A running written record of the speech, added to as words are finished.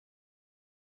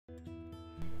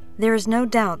There is no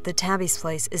doubt that Tabby's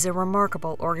Place is a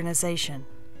remarkable organization.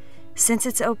 Since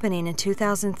its opening in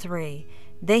 2003,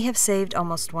 they have saved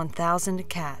almost 1,000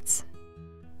 cats.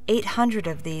 800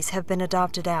 of these have been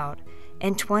adopted out,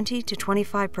 and 20 to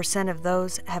 25% of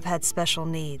those have had special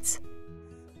needs.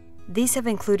 These have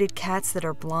included cats that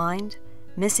are blind,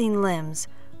 missing limbs,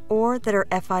 or that are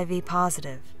FIV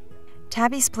positive.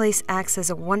 Tabby's Place acts as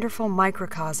a wonderful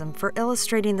microcosm for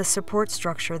illustrating the support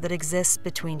structure that exists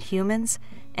between humans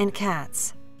and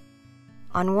cats.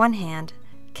 On one hand,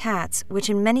 cats, which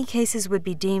in many cases would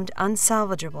be deemed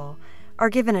unsalvageable, are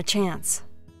given a chance.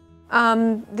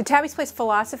 The Tabby's Place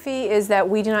philosophy is that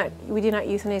we do not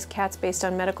euthanize cats based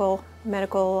on medical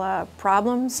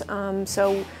problems.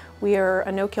 So we are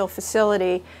a no-kill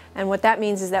facility, and what that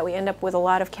means is that we end up with a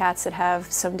lot of cats that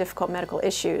have some difficult medical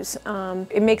issues.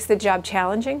 It makes the job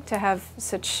challenging to have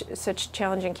such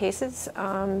challenging cases,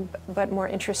 but more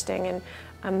interesting. And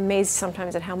I'm amazed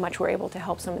sometimes at how much we're able to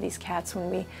help some of these cats. When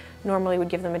we normally would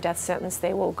give them a death sentence,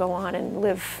 they will go on and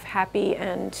live happy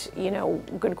and,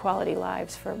 good quality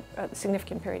lives for a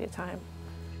significant period of time.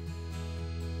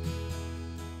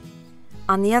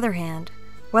 On the other hand,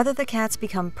 whether the cats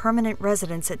become permanent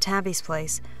residents at Tabby's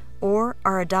Place or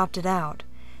are adopted out,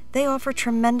 they offer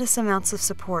tremendous amounts of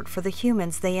support for the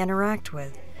humans they interact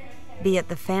with, be it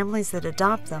the families that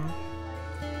adopt them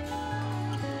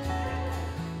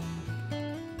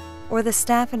or the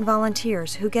staff and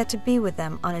volunteers who get to be with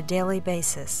them on a daily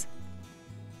basis.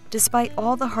 Despite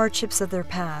all the hardships of their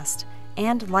past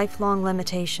and lifelong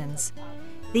limitations,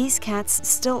 these cats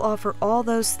still offer all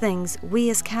those things we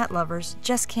as cat lovers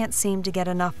just can't seem to get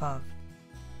enough of.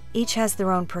 Each has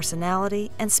their own personality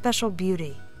and special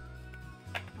beauty.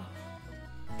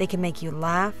 They can make you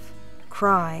laugh,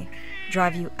 cry,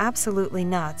 drive you absolutely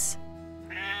nuts,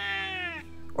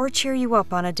 or cheer you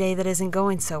up on a day that isn't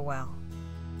going so well.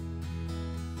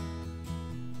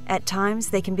 At times,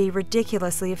 they can be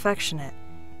ridiculously affectionate,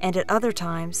 and at other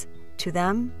times, to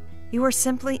them, you are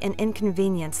simply an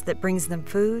inconvenience that brings them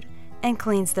food and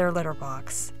cleans their litter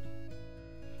box.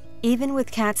 Even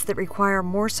with cats that require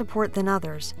more support than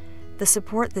others, the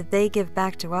support that they give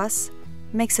back to us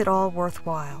makes it all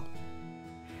worthwhile.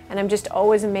 And I'm just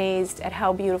always amazed at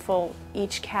how beautiful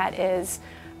each cat is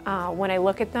when I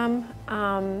look at them.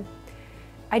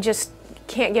 I just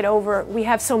can't get over, we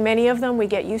have so many of them, we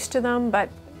get used to them, but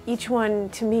each one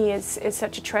to me is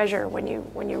such a treasure when you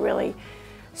really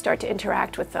start to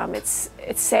interact with them. It's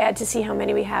sad to see how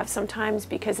many we have sometimes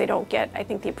because they don't get, I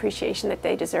think, the appreciation that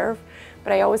they deserve.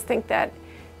 But I always think that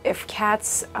if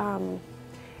cats,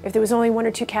 if there was only 1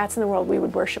 or 2 cats in the world, we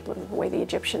would worship them the way the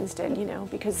Egyptians did,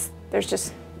 because they're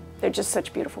just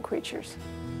such beautiful creatures.